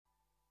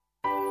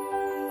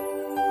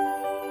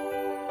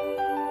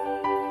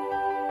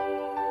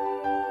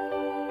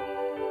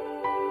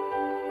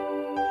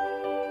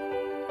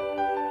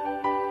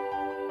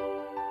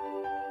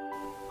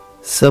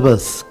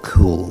Sabbath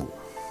School.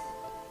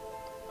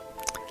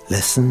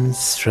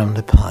 Lessons from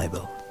the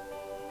Bible.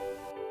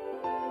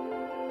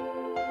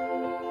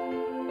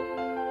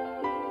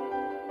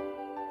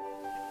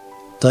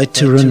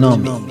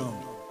 Deuteronomy.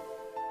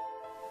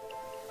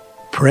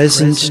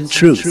 Present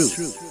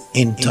truth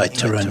in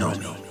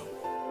Deuteronomy.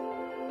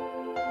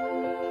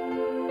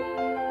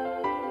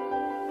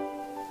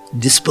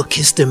 This book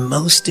is the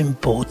most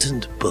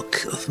important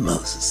book of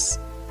Moses.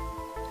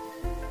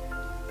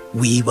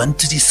 We want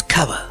to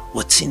discover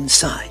what's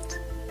inside.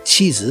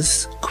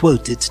 Jesus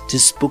quoted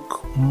this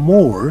book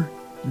more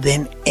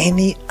than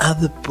any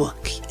other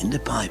book in the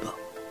Bible.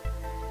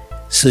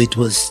 So it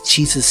was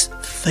Jesus'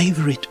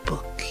 favorite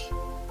book.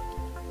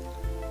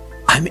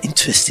 I'm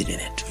interested in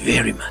it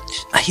very much.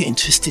 Are you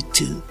interested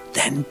too?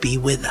 Then be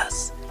with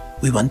us.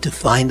 We want to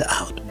find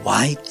out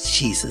why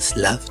Jesus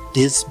loved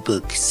this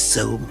book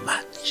so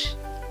much.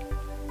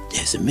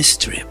 There's a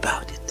mystery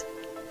about it,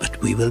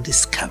 but we will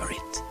discover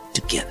it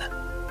together.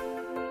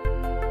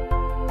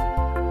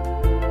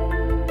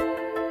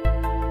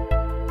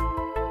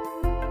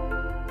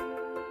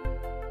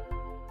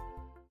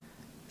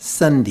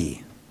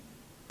 Sunday,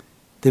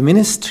 the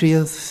ministry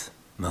of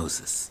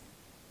Moses.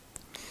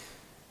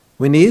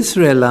 When the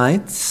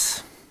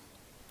Israelites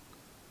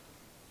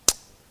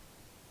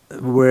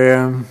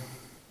were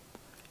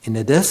in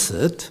the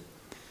desert,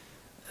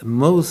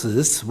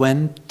 Moses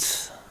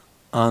went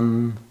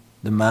on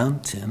the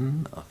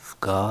mountain of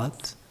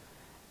God,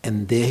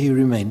 and there he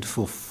remained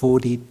for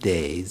 40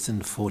 days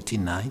and 40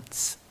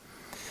 nights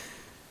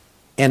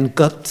and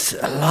got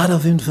a lot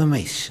of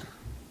information.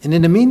 And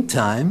in the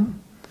meantime,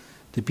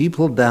 the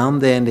people down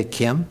there in the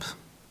camp,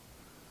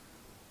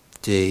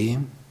 they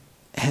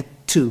had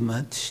too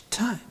much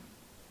time.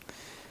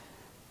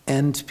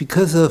 And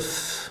because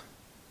of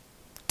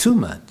too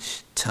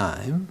much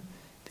time,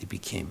 they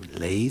became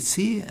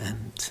lazy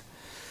and,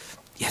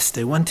 yes,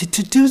 they wanted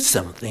to do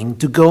something,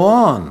 to go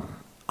on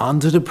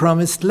to the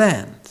promised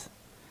land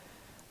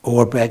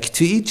or back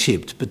to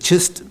Egypt, but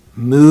just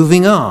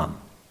moving on.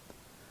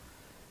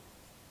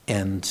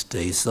 And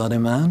they saw the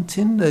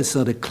mountain, they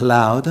saw the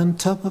cloud on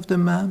top of the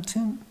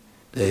mountain,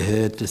 they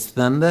heard the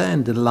thunder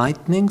and the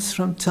lightnings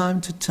from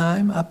time to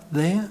time up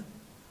there.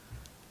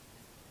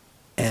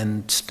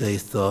 And they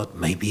thought,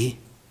 maybe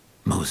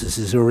Moses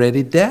is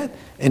already dead,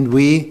 and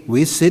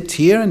we sit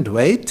here and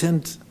wait,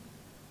 and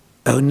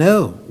oh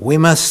no, we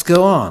must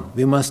go on,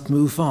 we must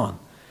move on.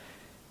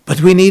 But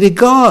we need a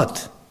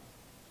God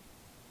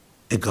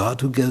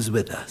who goes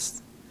with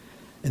us.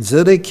 And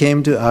so they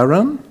came to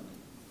Aaron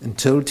and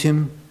told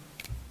him,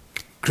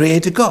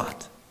 create a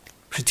God,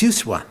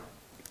 produce one.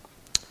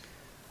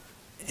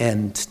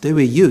 And they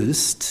were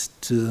used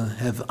to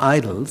have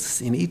idols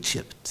in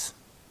Egypt.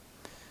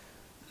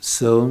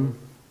 So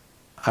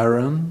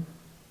Aaron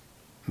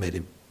made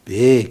a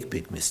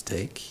big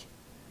mistake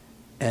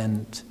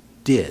and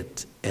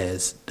did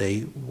as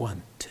they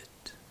wanted.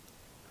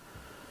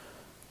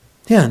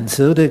 Yeah, and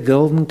so the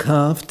golden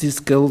calf, this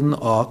golden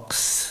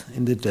ox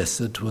in the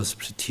desert was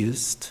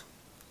produced,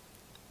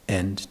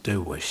 and they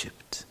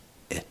worshipped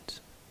it.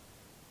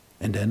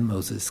 And then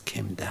Moses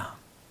came down,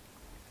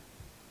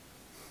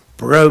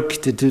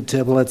 broke the 2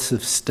 tablets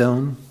of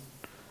stone,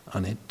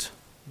 on it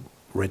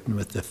written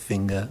with the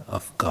finger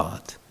of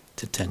God,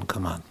 the 10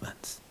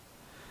 Commandments.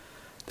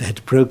 They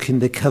had broken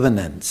the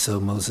covenant, so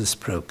Moses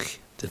broke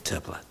the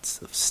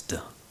tablets of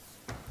stone.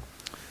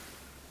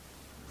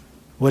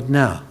 What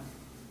now?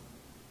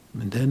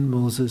 And then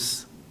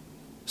Moses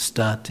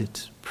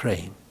started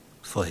praying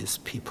for his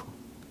people.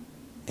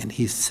 And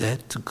he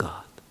said to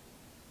God,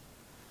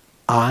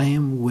 I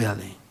am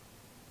willing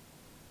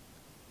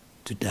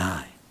to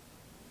die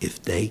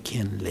if they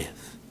can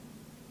live.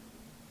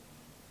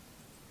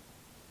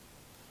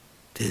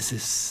 This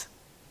is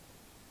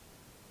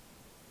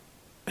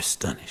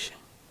astonishing.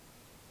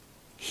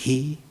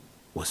 He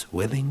was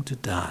willing to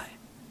die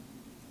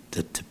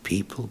that the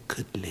people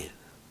could live.